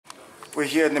We're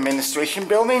here in the administration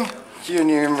building, here in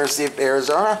the University of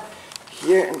Arizona,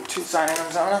 here in Tucson,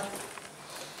 Arizona.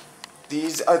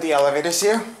 These are the elevators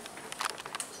here.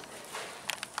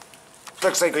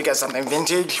 Looks like we got something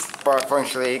vintage, but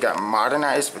unfortunately it got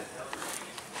modernized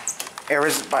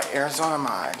by Arizona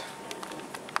Mod.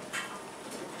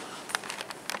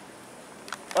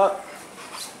 Oh,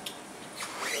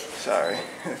 sorry.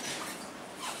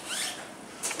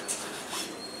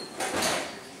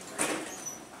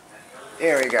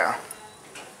 There we go.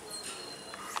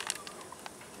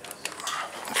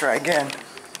 Try again.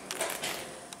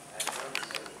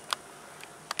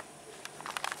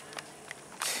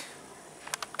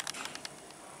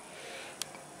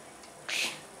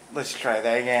 Let's try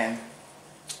that again.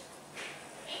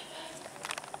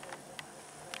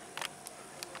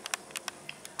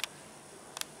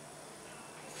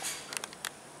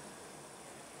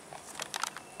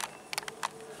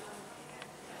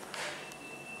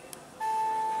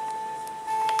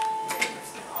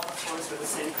 The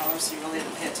same color, so you really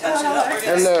have to pay attention.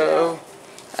 Hello.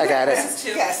 I got it.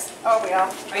 Yes. Oh, we are.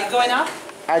 Are you going up?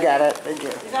 I got it. Thank you.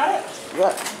 You got it?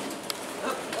 Yep.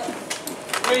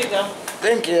 There you go.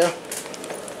 Thank you.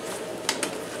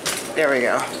 There we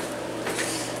go.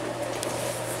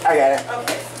 I got it.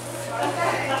 Okay.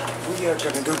 We are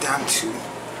going to go down to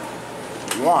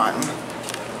 1.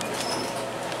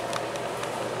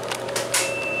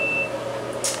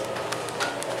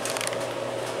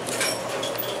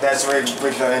 That's where the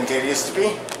original interior used to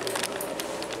be.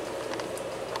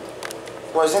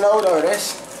 Was an old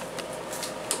Otis.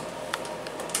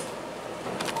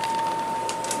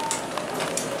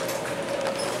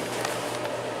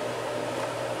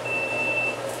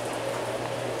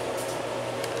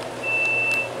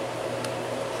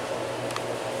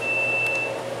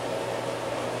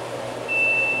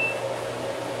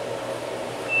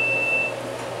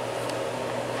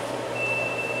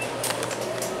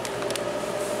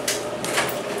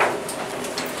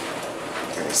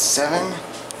 There's 7.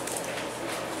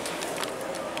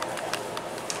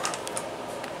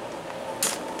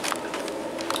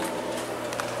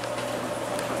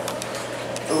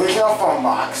 Original phone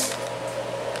box.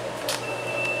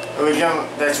 Original,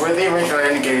 that's where the original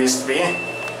indicator used to be.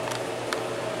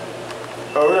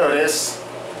 Old Otis.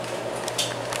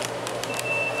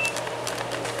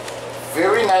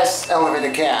 Very nice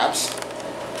elevator cabs.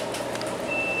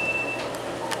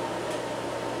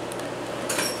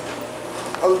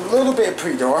 A little bit of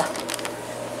pre-door.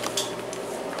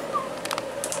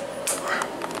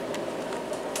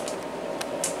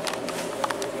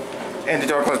 And the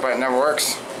door close button never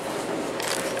works.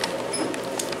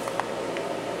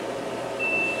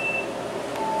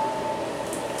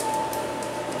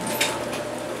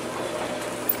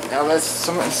 Now that's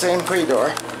some insane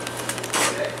pre-door.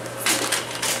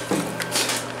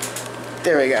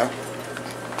 There we go.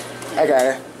 I got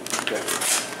it. Good.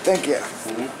 Thank you.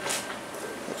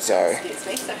 Sorry.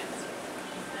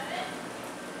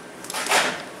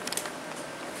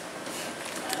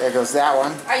 There goes that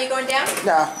one. Are you going down?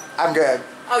 No, I'm good.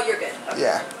 Oh, you're good. Okay.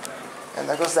 Yeah. And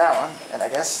there goes that one. And I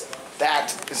guess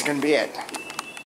that is going to be it.